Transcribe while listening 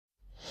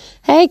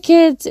Hey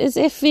kids, it's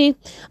Iffy.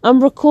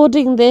 I'm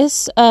recording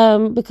this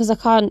because I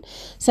can't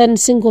send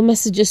single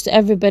messages to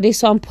everybody,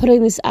 so I'm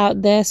putting this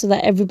out there so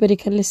that everybody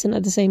can listen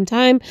at the same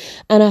time,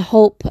 and I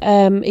hope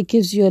it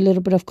gives you a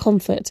little bit of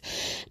comfort.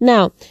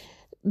 Now,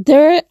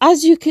 there,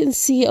 as you can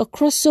see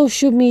across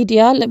social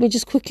media, let me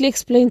just quickly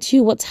explain to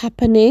you what's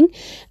happening.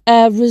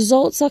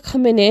 Results are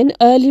coming in,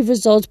 early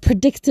results,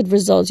 predicted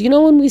results. You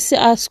know when we sit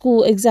our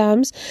school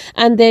exams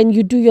and then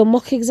you do your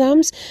mock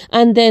exams,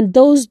 and then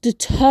those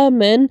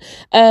determine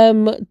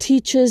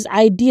teachers'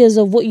 ideas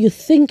of what you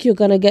think you're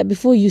going to get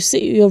before you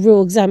sit your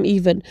real exam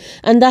even.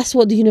 And that's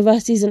what the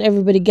universities and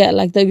everybody get,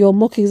 like your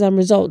mock exam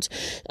results.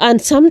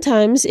 And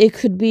sometimes it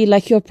could be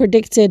like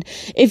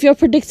if you're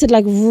predicted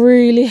like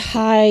really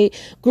high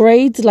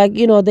grades, like,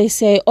 you know, they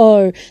say,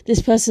 oh,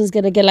 this person's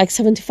going to get like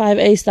 75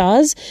 A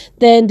stars,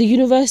 then the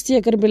university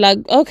are going to be like,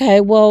 okay,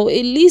 well,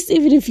 at least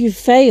even if you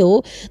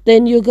fail,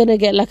 then you're going to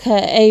get like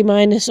a A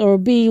minus or a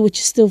B, which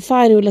is still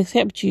fine, we'll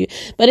accept you.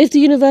 But if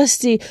the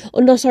university,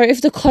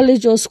 if the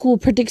college or school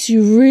predicts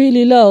you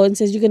really low and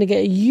says you're going to get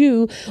a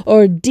U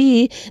or a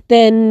D,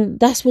 then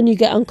that's when you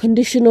get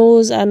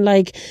unconditionals and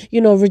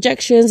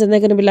rejections, and they're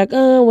going to be like,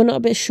 oh, we're not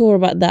a bit sure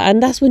about that.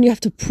 And that's when you have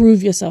to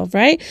prove yourself,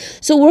 right?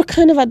 So we're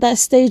kind of at that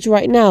stage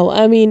right now.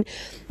 I mean,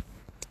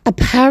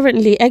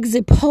 apparently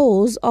exit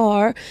polls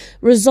are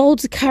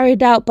results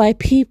carried out by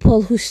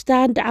people who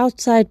stand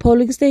outside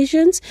polling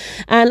stations,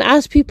 and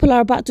as people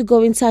are about to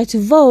go inside to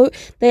vote,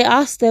 they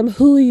ask them,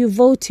 who are you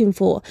voting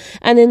for?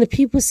 And then the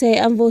people say,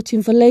 I'm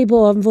voting for Labour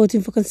or I'm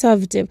voting for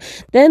Conservative.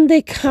 Then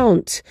they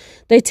count.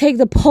 They take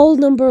the poll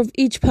number of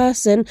each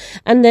person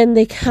and then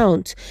they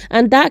count,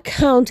 and that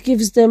count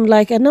gives them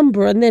like a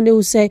number, and then it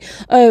will say,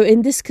 oh,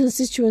 in this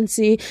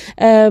constituency,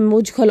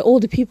 all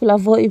the people are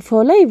voting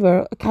for a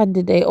Labour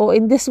candidate, or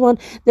in this one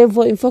they're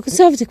voting for a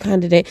Conservative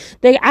candidate.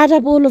 They add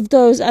up all of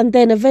those, and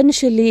then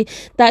eventually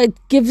that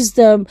gives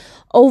them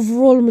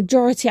overall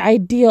majority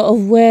idea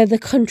of where the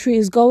country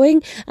is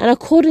going. And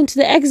according to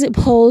the exit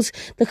polls,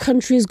 the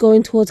country is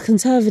going towards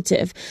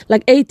Conservative.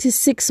 Like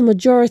 86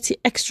 majority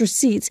extra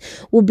seats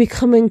will be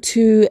coming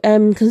to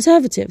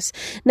Conservatives.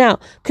 Now,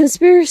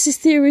 conspiracy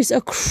theories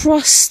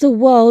across the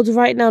world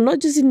right now, not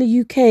just in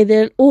the UK,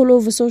 they're all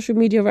over social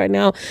media right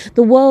now.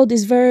 The world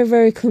is very,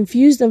 very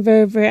confused and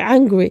very, very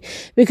angry,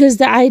 because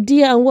the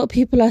idea and what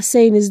people are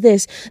saying is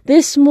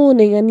this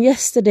morning and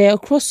yesterday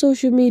across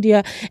social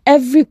media,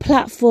 every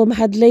platform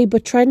had Labour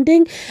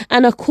trending,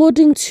 and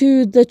according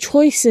to the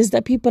choices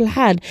that people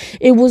had,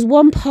 it was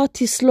one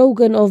party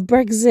slogan of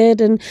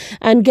Brexit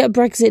and get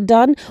Brexit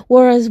done,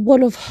 whereas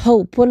one of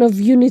hope, one of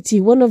unity,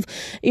 one of,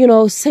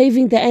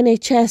 saving the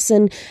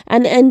NHS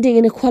and ending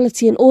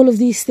inequality and all of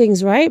these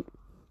things, right?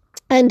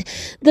 And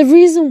the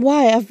reason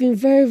why I've been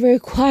very, very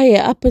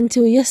quiet up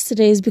until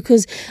yesterday is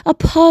because a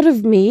part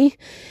of me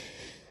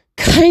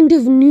kind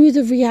of knew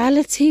the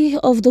reality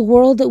of the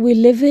world that we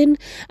live in,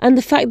 and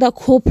the fact that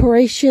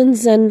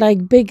corporations and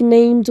like big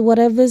named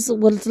whatevers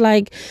was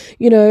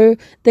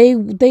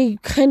they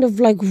kind of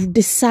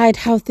decide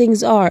how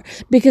things are.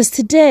 Because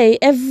today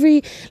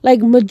every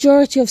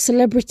majority of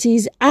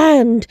celebrities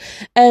and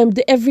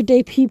the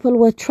everyday people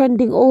were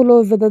trending all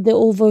over that they're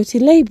all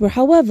voting Labour.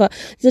 However,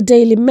 the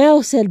Daily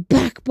Mail said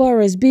back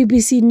Boris,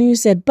 BBC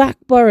News said back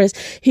Boris,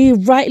 he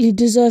rightly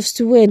deserves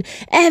to win.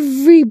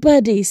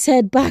 Everybody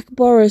said back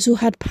Boris, who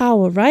had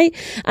power, right?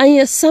 And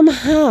yet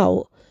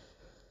somehow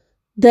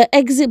the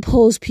exit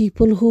polls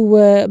people who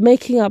were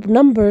making up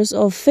numbers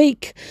of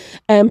fake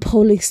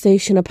polling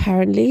station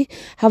apparently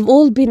have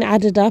all been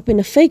added up in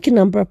a fake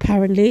number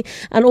apparently,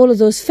 and all of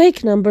those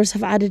fake numbers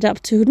have added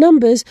up to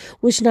numbers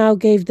which now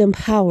gave them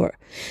power.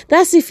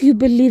 That's if you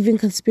believe in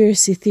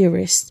conspiracy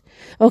theorists.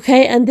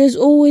 Okay, and there's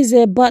always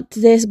a but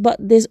this,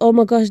 oh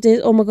my gosh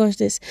this.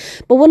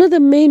 But one of the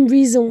main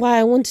reasons why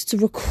I wanted to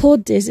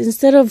record this,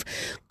 instead of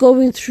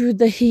going through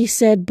the he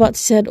said, but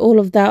said, all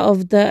of that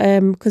of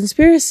the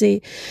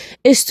conspiracy,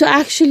 is to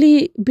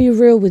actually be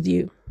real with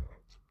you.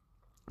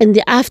 In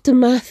the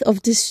aftermath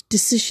of this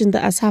decision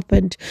that has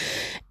happened,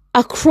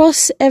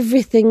 across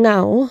everything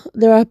now,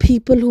 there are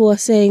people who are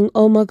saying,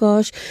 oh my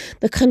gosh,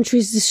 the country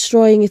is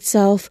destroying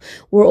itself.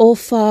 We're all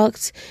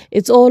fucked.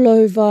 It's all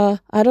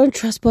over. I don't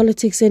trust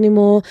politics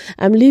anymore.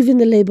 I'm leaving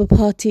the Labour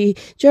Party.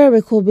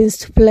 Jeremy Corbyn's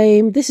to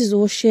blame. This is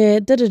all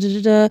shit.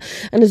 And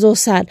it's all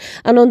sad.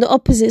 And on the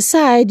opposite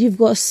side, you've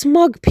got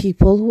smug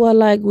people who are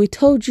like, we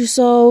told you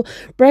so.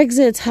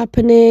 Brexit's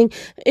happening.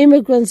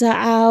 Immigrants are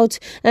out.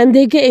 And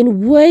they're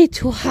getting way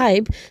too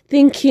hype,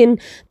 thinking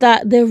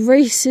that their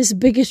racist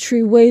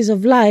bigotry ways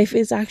of life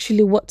is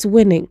actually what's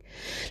winning.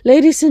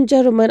 Ladies and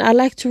gentlemen, I'd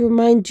like to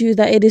remind you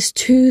that it is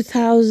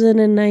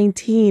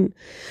 2019.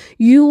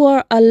 You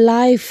are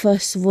alive,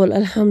 first of all,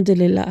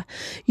 alhamdulillah.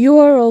 You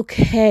are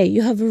okay.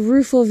 You have a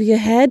roof over your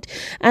head,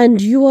 and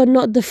you are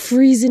not the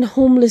freezing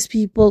homeless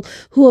people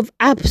who are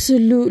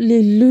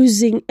absolutely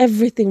losing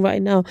everything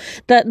right now.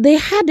 That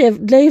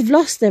they've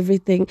lost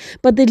everything,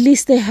 but at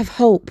least they have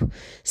hope.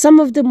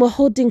 Some of them were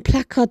holding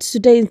placards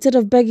today. Instead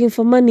of begging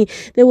for money,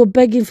 they were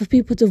begging for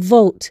people to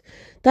vote.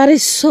 That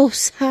is so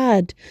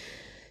sad.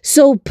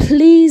 So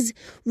please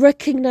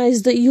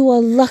recognize that you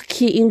are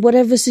lucky in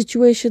whatever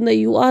situation that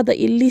you are, that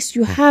at least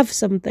you have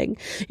something.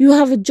 You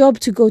have a job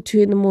to go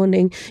to in the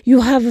morning.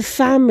 You have a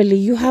family.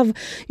 You have,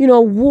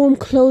 warm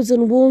clothes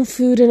and warm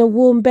food and a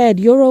warm bed.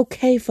 You're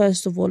okay,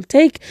 first of all.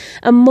 Take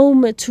a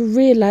moment to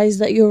realize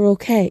that you're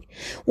okay.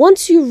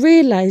 Once you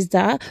realize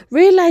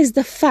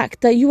the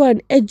fact that you are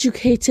an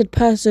educated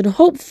person,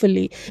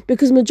 hopefully,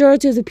 because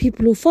majority of the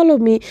people who follow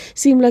me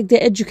seem like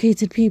they're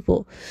educated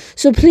people.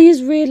 So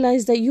please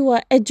realize that you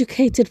are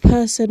educated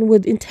person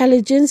with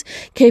intelligence,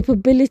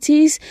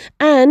 capabilities,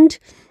 and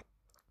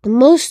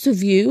most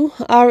of you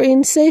are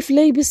in safe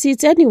labour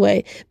seats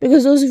anyway,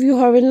 because those of you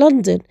who are in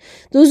London,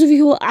 those of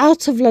you who are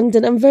out of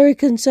London, I'm very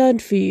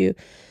concerned for you.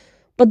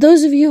 But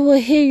those of you who are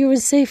here, you're in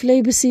safe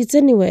labour seats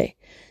anyway.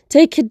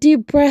 Take a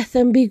deep breath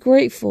and be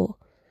grateful.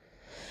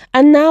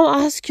 And now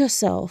ask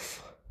yourself,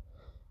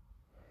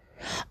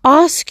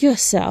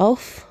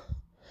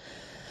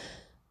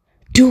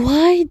 do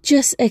I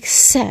just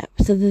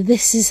accept that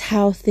this is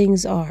how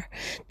things are?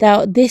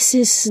 That this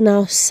is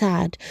now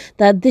sad?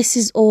 That this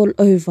is all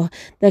over?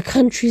 The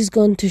country's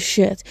gone to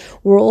shit?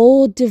 We're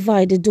all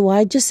divided. Do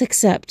I just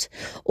accept?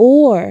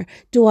 Or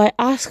do I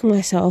ask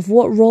myself,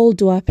 what role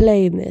do I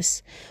play in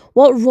this?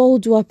 What role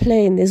do I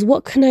play in this?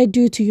 What can I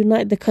do to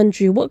unite the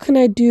country? What can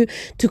I do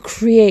to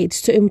create,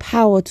 to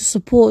empower, to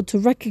support, to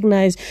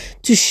recognize,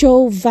 to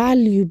show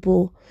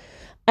valuable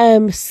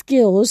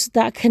skills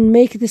that can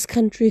make this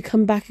country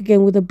come back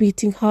again with a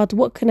beating heart?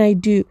 What can I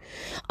do?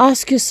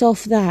 Ask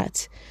yourself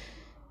that.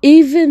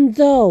 Even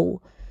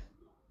though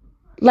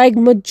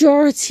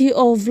majority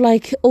of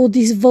all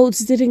these votes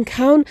didn't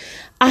count,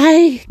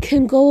 I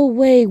can go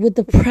away with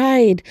the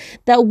pride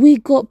that we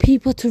got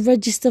people to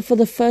register for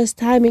the first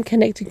time in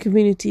connecting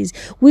communities.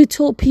 We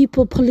taught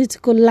people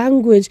political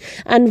language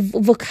and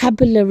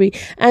vocabulary,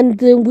 and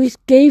then we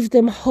gave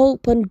them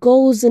hope and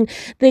goals and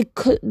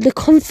the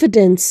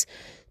confidence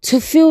to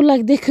feel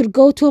like they could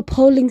go to a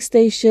polling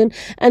station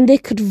and they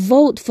could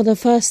vote for the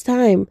first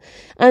time.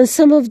 And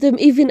some of them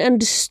even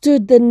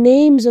understood the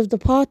names of the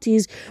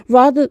parties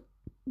rather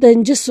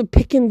than just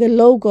picking the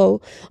logo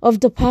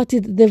of the party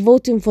that they're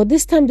voting for.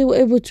 This time they were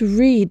able to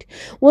read.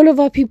 One of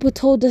our people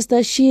told us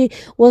that she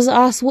was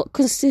asked, what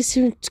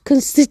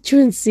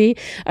constituency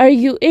are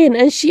you in?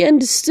 And she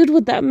understood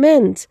what that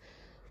meant.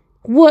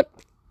 What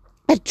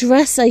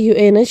address are you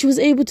in? And she was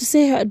able to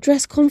say her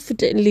address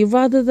confidently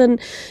rather than,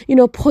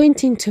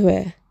 pointing to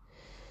it.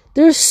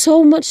 There's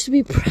so much to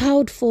be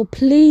proud for.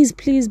 Please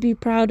be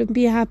proud and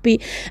be happy,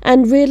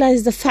 and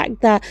realize the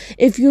fact that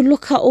if you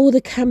look at all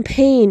the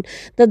campaign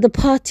that the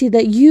party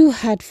that you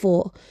had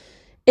for,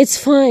 it's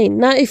fine.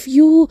 Now, if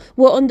you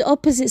were on the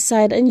opposite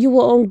side and you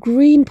were on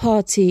Green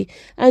Party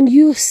and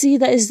you see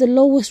that is the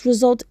lowest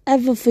result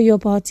ever for your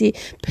party,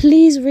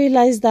 please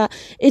realize that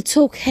it's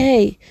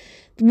okay.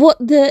 What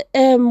the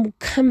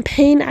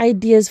campaign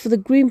ideas for the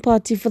Green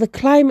Party, for the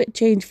climate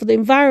change, for the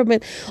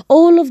environment,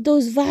 all of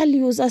those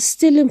values are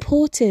still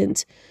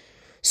important.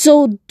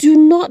 So do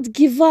not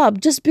give up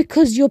just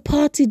because your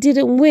party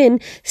didn't win.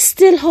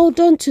 Still hold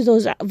on to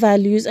those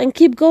values and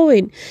keep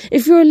going.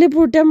 If you're a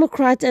Liberal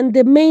Democrat and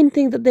the main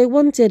thing that they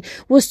wanted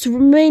was to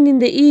remain in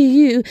the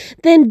EU,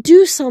 then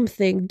do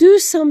something. Do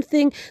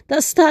something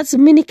that starts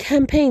mini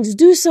campaigns.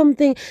 Do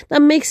something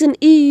that makes an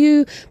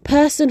EU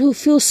person who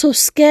feels so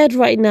scared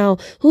right now,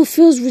 who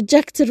feels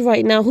rejected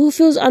right now, who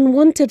feels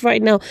unwanted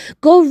right now,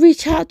 go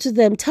reach out to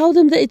them. Tell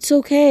them that it's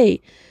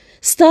okay.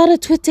 Start a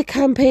Twitter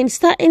campaign,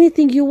 start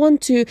anything you want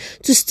to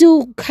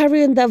still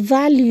carry on that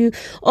value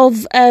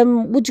of,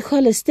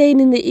 staying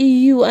in the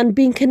EU and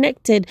being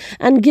connected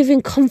and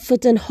giving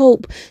comfort and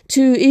hope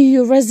to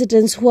EU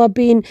residents who are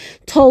being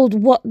told,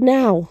 what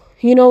now?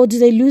 Do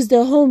they lose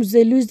their homes? Do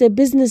they lose their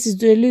businesses?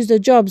 Do they lose their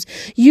jobs?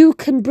 You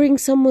can bring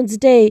someone's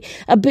day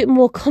a bit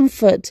more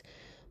comfort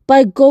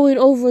by going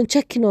over and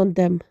checking on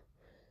them.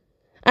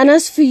 And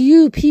as for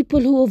you, people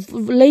who are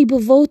Labour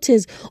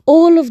voters,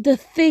 all of the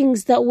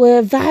things that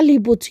were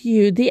valuable to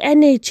you, the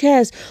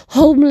NHS,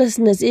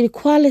 homelessness,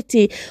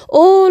 inequality,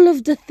 all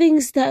of the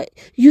things that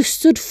you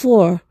stood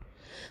for,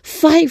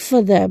 fight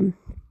for them.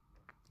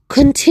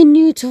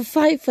 Continue to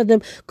fight for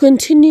them.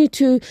 Continue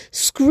to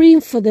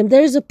scream for them.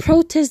 There is a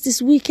protest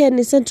this weekend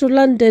in central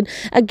London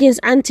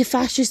against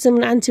anti-fascism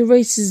and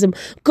anti-racism.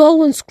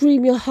 Go and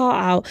scream your heart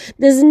out.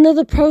 There's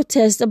another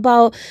protest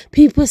about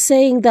people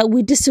saying that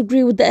we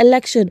disagree with the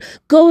election.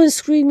 Go and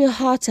scream your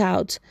heart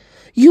out.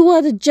 You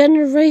are the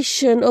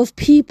generation of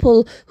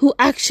people who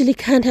actually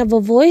can have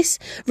a voice.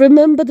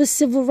 Remember the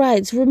civil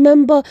rights.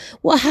 Remember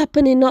what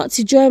happened in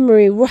Nazi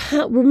Germany.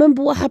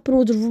 Remember what happened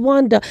with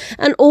Rwanda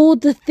and all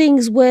the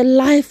things where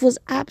life was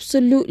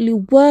absolutely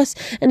worse.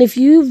 And if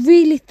you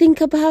really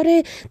think about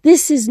it,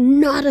 this is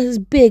not as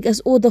big as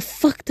all the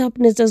fucked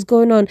upness that's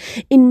going on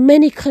in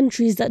many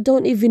countries that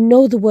don't even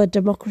know the word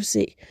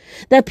democracy.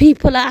 That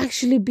people are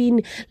actually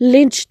being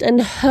lynched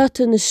and hurt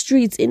on the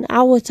streets in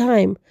our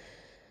time.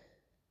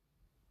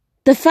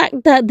 The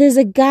fact that there's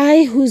a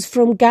guy who's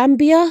from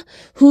Gambia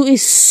who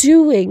is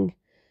suing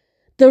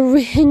the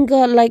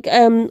Rohingya, like,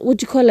 what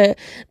do you call it?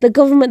 The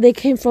government, they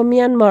came from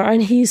Myanmar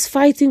and he's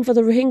fighting for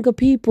the Rohingya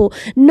people.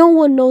 No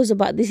one knows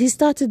about this. He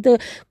started the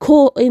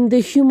court in the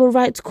human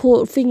rights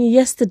court thingy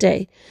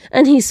yesterday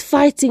and he's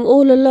fighting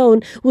all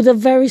alone with a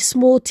very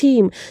small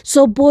team.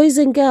 So boys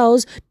and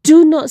girls,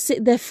 do not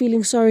sit there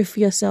feeling sorry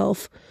for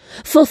yourself.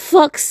 For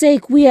fuck's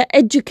sake, we are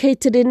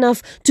educated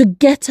enough to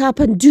get up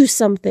and do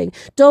something.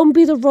 Don't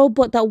be the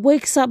robot that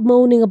wakes up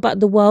moaning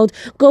about the world,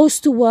 goes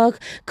to work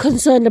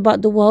concerned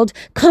about the world,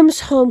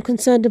 comes home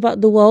concerned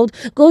about the world,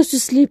 goes to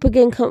sleep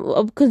again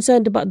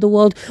concerned about the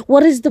world.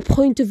 What is the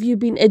point of you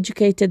being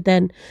educated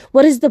then?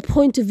 What is the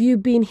point of you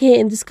being here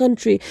in this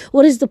country?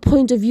 What is the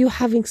point of you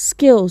having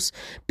skills,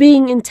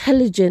 being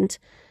intelligent,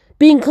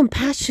 being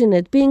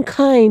compassionate, being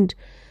kind,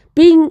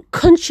 being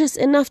conscious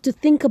enough to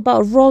think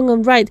about wrong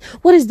and right?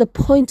 What is the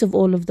point of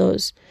all of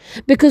those?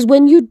 Because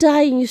when you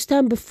die and you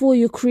stand before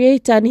your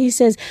creator and he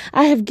says,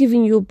 I have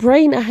given you a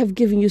brain, I have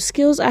given you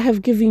skills, I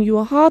have given you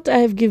a heart, I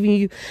have given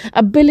you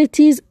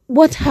abilities,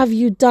 what have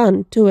you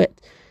done to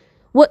it?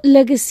 What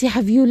legacy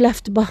have you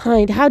left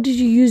behind? How did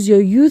you use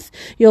your youth,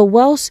 your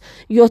wealth,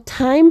 your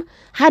time?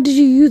 How did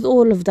you use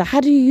all of that?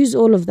 How do you use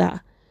all of that?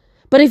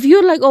 But if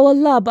you're like, oh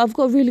Allah, but I've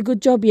got a really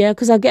good job, yeah,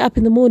 because I get up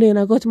in the morning and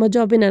I go to my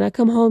job and I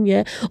come home,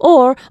 yeah.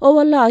 Or, oh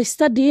Allah, I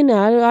study,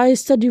 I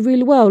study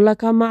really well.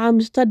 Like I'm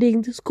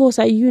studying this course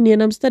at uni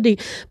and I'm studying.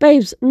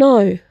 Babes,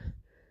 no.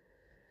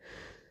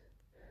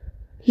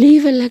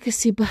 Leave a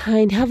legacy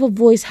behind. Have a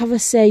voice, have a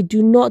say.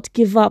 Do not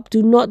give up.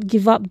 Do not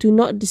give up. Do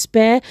not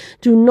despair.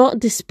 Do not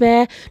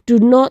despair. Do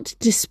not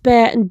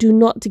despair and do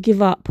not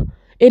give up.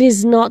 It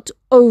is not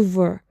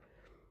over.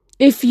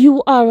 If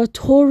you are a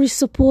Tory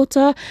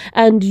supporter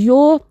and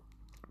your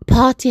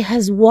party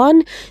has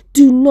won,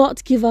 do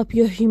not give up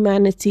your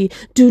humanity.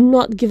 Do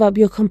not give up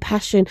your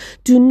compassion.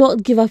 Do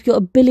not give up your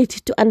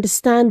ability to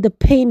understand the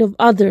pain of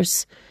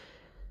others.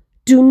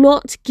 Do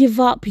not give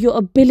up your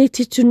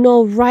ability to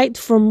know right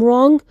from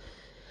wrong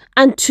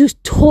and to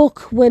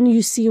talk when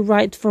you see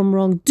right from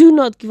wrong. Do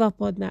not give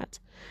up on that.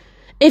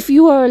 If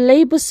you are a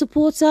Labour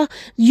supporter,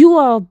 you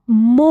are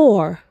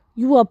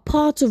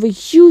part of a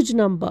huge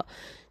number.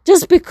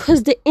 Just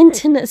because the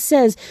internet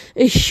says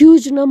a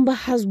huge number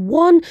has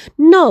won,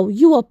 no,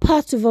 you are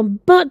part of a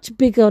much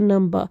bigger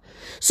number.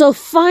 So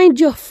find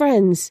your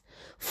friends,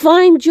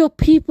 find your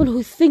people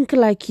who think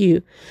like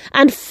you,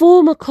 and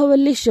form a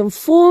coalition,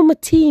 form a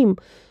team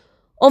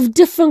of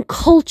different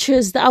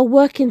cultures that are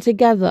working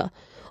together,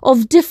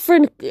 of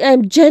different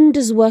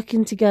genders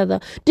working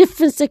together,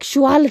 different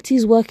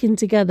sexualities working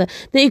together.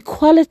 The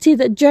equality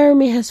that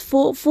Jeremy has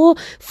fought for,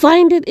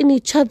 find it in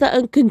each other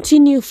and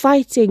continue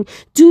fighting.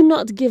 Do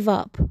not give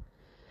up.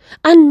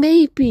 And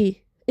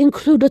maybe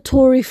include a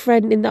Tory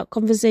friend in that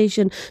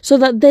conversation so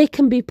that they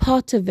can be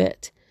part of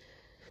it.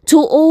 To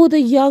all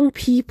the young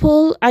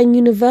people and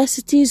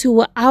universities who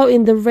were out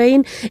in the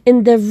rain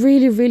in their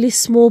really, really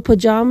small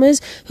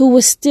pajamas, who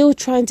were still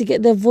trying to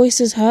get their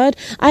voices heard,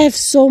 I have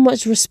so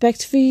much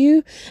respect for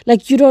you.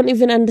 Like, you don't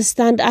even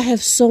understand. I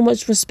have so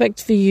much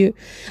respect for you.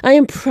 I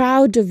am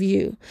proud of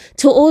you.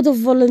 To all the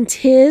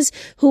volunteers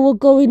who were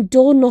going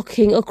door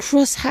knocking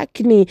across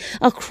Hackney,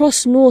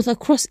 across North,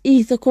 across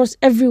East, across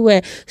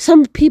everywhere.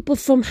 Some people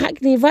from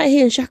Hackney right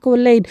here in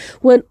Shackwell Lane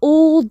went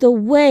all the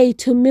way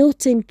to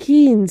Milton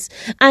Keynes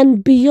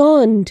and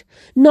beyond,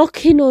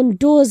 knocking on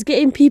doors,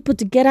 getting people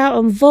to get out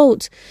and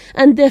vote.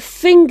 And their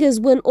fingers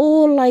went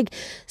all like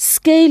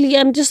scaly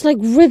and just like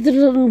writhed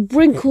and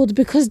wrinkled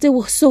because they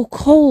were so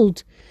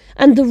cold.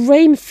 And the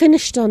rain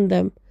finished on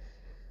them.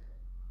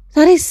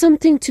 That is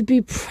something to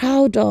be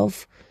proud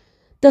of.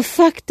 The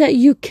fact that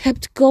you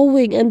kept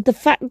going and the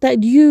fact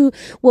that you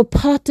were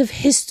part of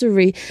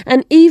history.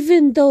 And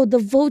even though the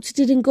votes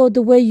didn't go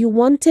the way you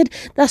wanted,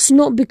 that's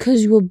not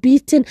because you were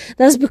beaten.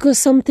 That's because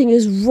something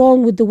is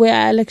wrong with the way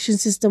our election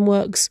system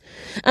works.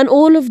 And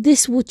all of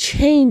this will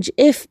change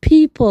if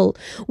people,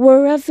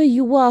 wherever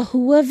you are,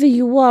 whoever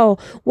you are,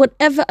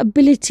 whatever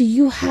ability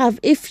you have,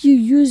 if you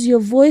use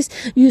your voice,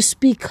 you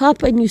speak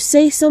up and you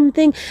say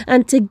something,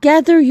 and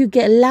together you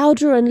get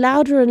louder and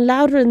louder and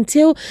louder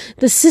until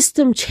the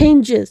system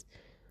changes.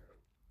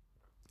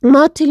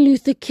 Martin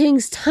Luther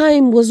King's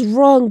time was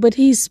wrong, but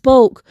he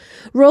spoke.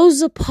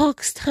 Rosa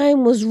Parks'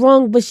 time was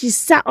wrong, but she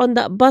sat on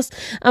that bus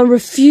and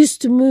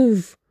refused to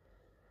move.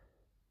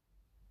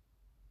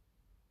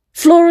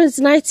 Florence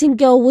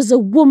Nightingale was a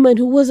woman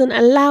who wasn't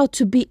allowed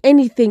to be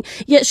anything,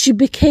 yet she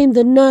became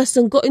the nurse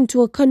and got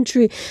into a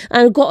country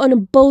and got on a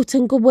boat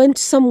and went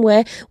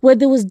somewhere where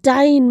there was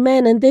dying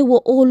men and they were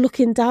all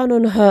looking down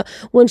on her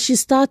when she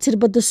started,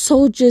 but the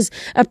soldiers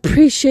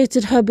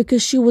appreciated her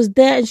because she was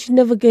there and she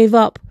never gave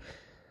up.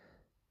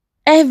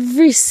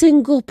 Every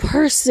single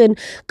person,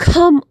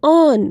 come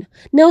on.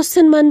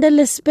 Nelson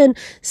Mandela spent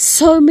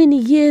so many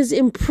years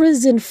in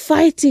prison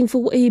fighting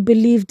for what he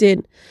believed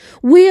in.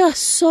 We are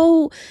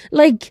so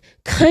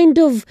kind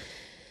of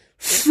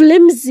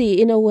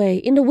flimsy in a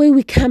way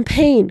we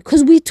campaign,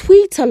 because we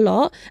tweet a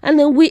lot and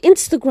then we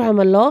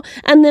Instagram a lot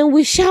and then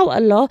we shout a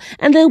lot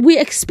and then we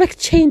expect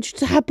change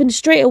to happen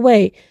straight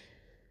away.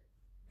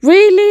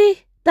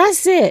 Really?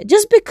 That's it.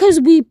 Just because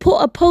we put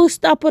a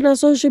post up on our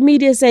social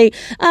media saying,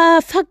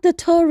 fuck the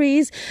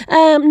Tories,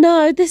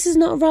 no, this is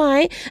not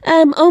right,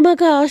 oh my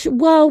gosh,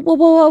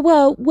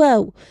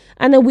 whoa.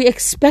 And then we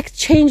expect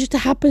change to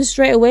happen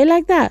straight away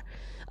like that.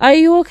 Are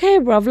you okay,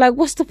 bruv? Like,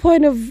 what's the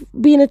point of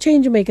being a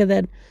change maker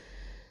then?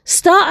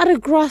 Start at a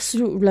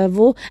grassroots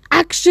level.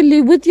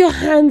 Actually, with your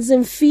hands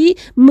and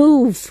feet,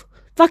 move.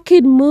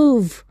 Fucking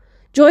move.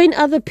 Join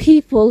other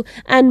people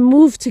and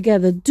move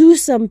together. Do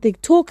something,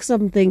 talk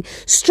something,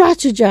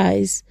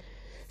 strategize,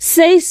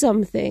 say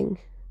something.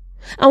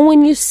 And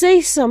when you say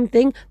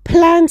something,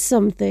 plan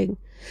something.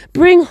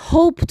 Bring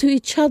hope to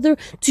each other,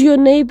 to your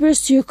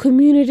neighbors, to your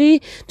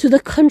community, to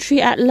the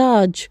country at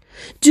large.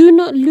 Do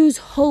not lose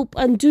hope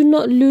and do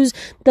not lose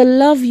the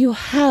love you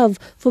have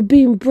for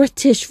being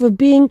British, for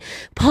being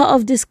part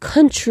of this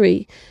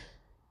country.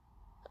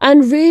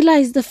 And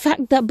realize the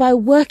fact that by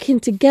working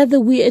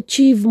together we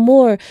achieve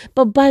more.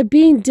 But by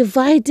being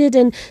divided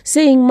and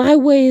saying my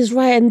way is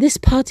right and this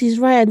party is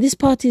right and this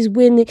party is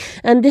winning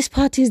and this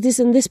party is this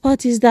and this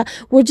party is that,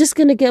 we're just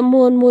going to get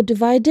more and more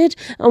divided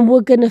and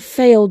we're going to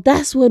fail.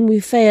 That's when we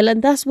fail,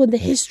 and that's when the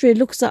history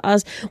looks at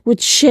us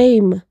with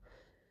shame.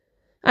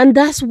 And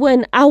that's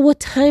when our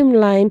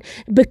timeline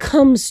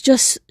becomes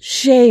just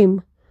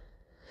shame.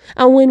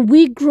 And when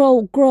we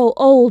grow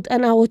old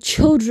and our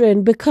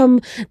children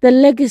become the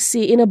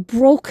legacy in a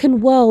broken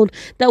world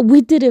that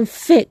we didn't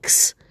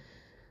fix,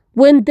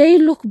 when they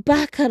look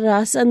back at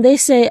us and they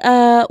say,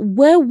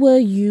 where were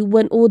you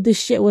when all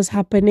this shit was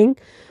happening?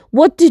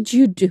 What did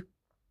you do?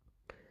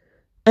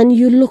 And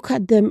you look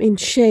at them in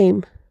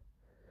shame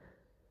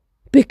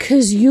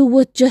because you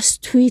were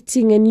just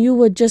tweeting and you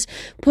were just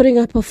putting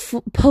up a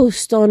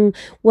post on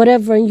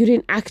whatever and you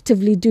didn't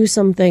actively do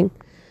something.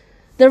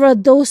 There are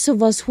those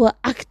of us who are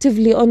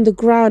actively on the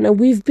ground and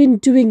we've been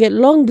doing it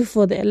long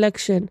before the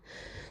election.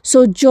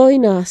 So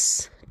join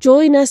us.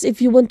 Join us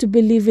if you want to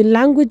believe in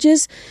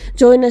languages.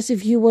 Join us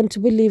if you want to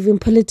believe in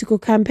political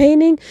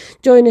campaigning.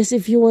 Join us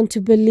if you want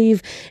to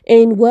believe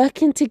in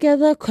working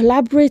together,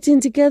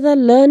 collaborating together,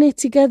 learning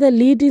together,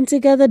 leading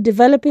together,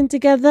 developing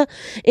together,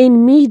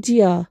 in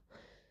media,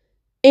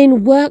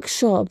 in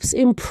workshops,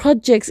 in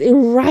projects,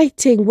 in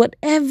writing,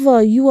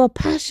 whatever you are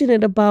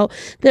passionate about.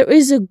 There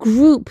is a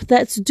group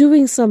that's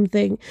doing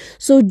something.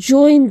 So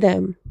join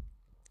them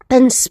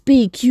and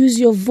speak. Use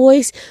your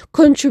voice,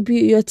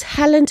 contribute your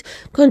talent,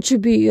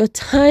 contribute your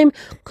time,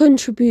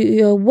 contribute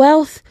your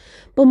wealth,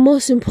 but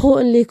most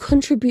importantly,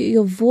 contribute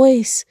your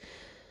voice,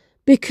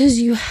 because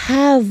you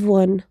have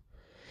one.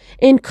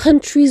 In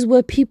countries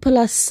where people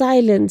are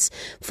silenced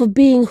for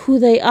being who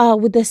they are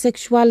with their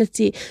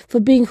sexuality,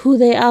 for being who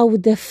they are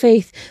with their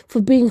faith,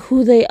 for being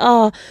who they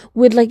are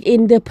with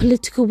in their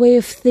political way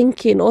of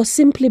thinking, or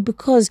simply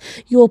because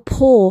you're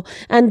poor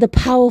and the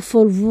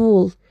powerful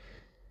rule.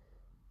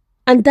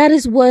 And that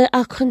is where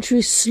our country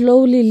is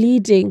slowly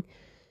leading,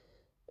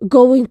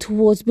 going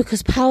towards,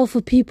 because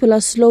powerful people are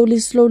slowly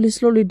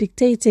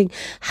dictating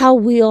how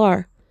we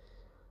are.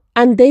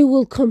 And they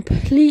will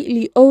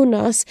completely own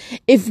us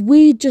if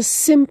we just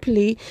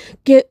simply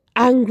get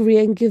angry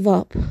and give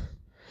up.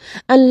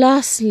 And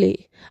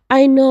lastly,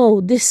 I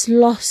know this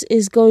loss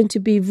is going to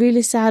be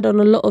really sad on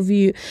a lot of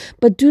you,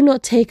 but do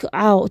not take it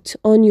out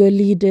on your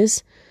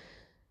leaders.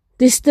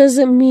 This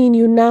doesn't mean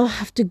you now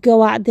have to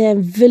go out there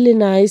and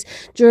villainize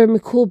Jeremy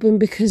Corbyn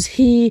because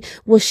he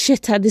was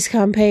shit at this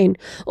campaign.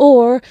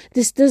 Or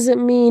this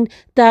doesn't mean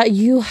that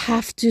you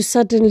have to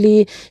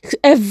suddenly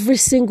every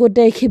single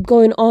day keep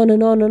going on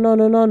and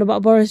on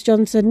about Boris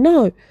Johnson.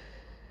 No.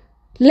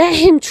 Let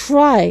him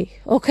try,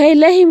 okay?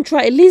 Let him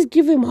try. At least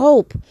give him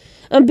hope.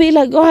 And be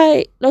like, all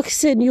right, like I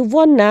said, you've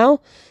won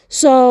now.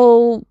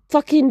 So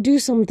fucking do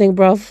something,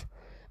 bruv.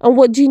 And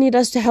what do you need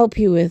us to help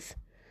you with?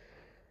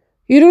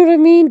 You know what I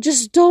mean?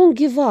 Just don't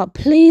give up.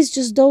 Please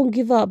just don't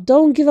give up.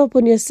 Don't give up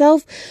on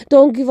yourself.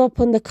 Don't give up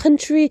on the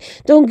country.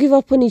 Don't give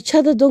up on each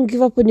other. Don't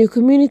give up on your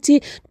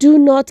community. Do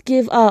not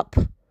give up.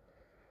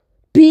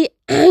 Be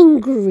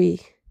angry,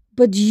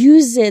 but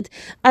use it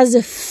as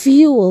a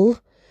fuel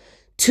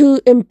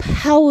to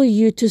empower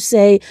you to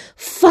say,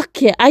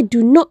 fuck it, I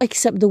do not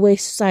accept the way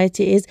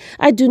society is.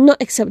 I do not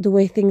accept the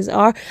way things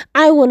are.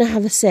 I want to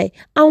have a say.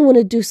 I want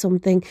to do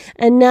something.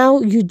 And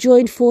now you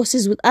join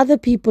forces with other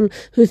people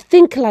who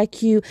think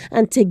like you,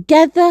 and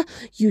together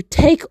you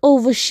take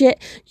over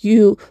shit.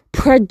 You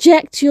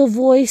project your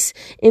voice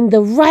in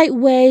the right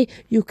way.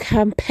 You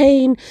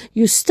campaign,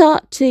 you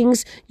start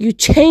things, you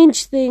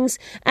change things,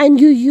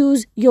 and you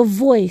use your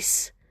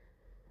voice.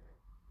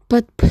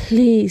 But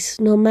please,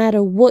 no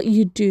matter what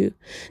you do,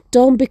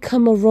 don't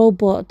become a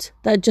robot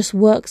that just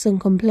works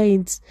and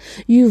complains.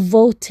 You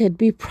voted.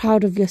 Be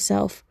proud of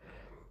yourself.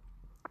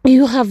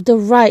 You have the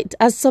right,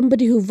 as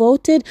somebody who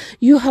voted,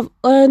 you have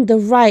earned the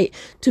right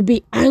to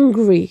be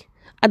angry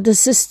at the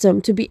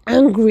system, to be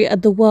angry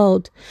at the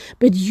world.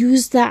 But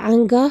use that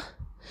anger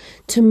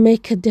to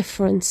make a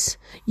difference.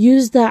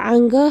 Use that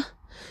anger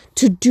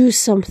to do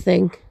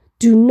something.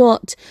 Do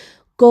not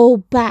go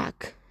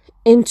back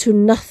into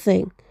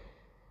nothing.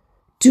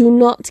 Do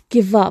not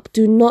give up.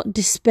 Do not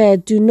despair.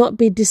 Do not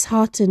be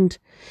disheartened.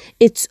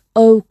 It's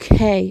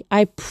okay.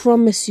 I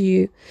promise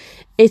you,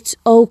 it's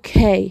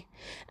okay.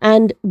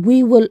 And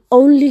we will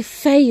only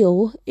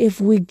fail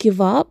if we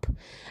give up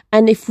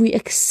and if we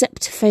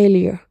accept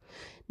failure.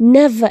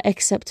 Never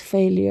accept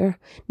failure.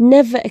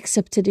 Never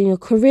accept it in your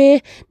career.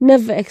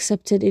 Never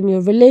accept it in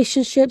your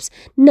relationships.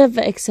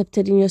 Never accept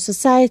it in your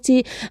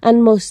society.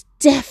 And most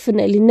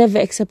definitely never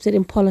accept it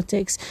in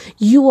politics.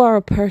 You are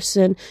a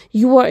person.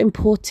 You are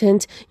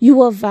important.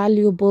 You are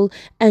valuable.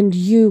 And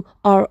you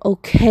are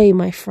okay,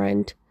 my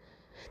friend.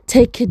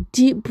 Take a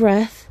deep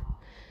breath.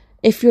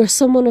 If you're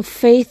someone of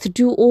faith,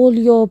 do all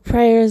your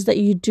prayers that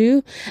you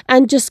do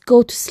and just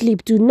go to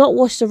sleep. Do not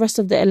watch the rest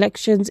of the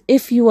elections.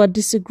 If you are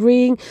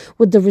disagreeing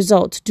with the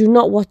result, do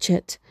not watch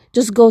it.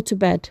 Just go to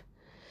bed.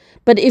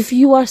 But if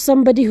you are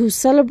somebody who's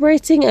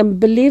celebrating and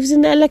believes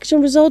in the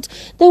election results,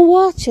 then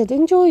watch it.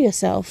 Enjoy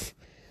yourself.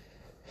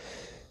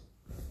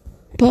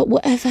 But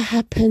whatever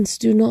happens,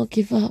 do not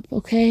give up,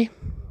 okay?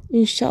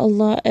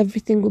 Inshallah,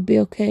 everything will be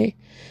okay.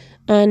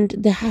 And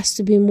there has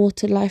to be more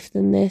to life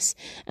than this.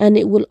 And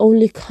it will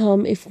only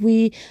come if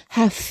we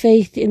have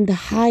faith in the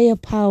higher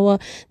power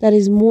that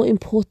is more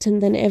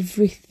important than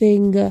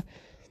everything.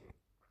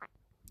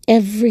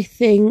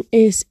 Everything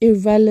is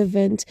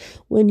irrelevant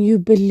when you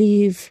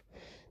believe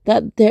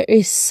that there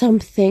is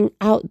something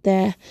out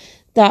there,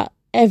 that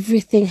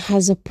everything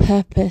has a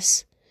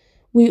purpose.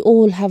 We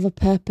all have a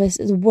purpose.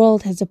 The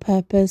world has a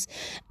purpose.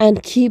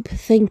 And keep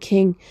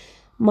thinking,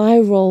 my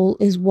role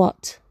is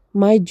what?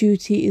 My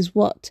duty is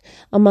what?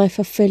 Am I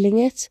fulfilling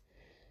it?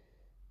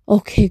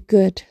 Okay,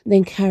 good.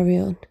 Then carry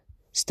on.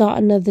 Start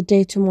another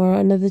day tomorrow,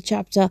 another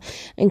chapter,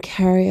 and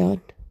carry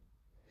on.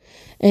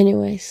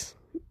 Anyways,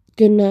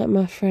 good night,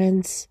 my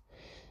friends.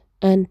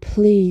 And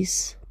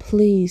please,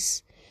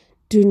 please,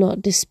 do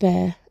not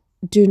despair.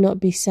 Do not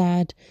be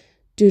sad.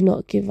 Do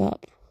not give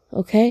up.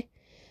 Okay?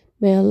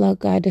 May Allah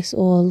guide us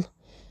all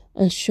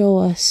and show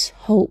us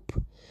hope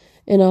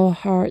in our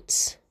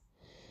hearts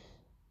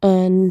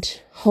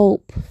and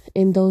hope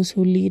in those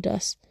who lead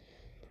us.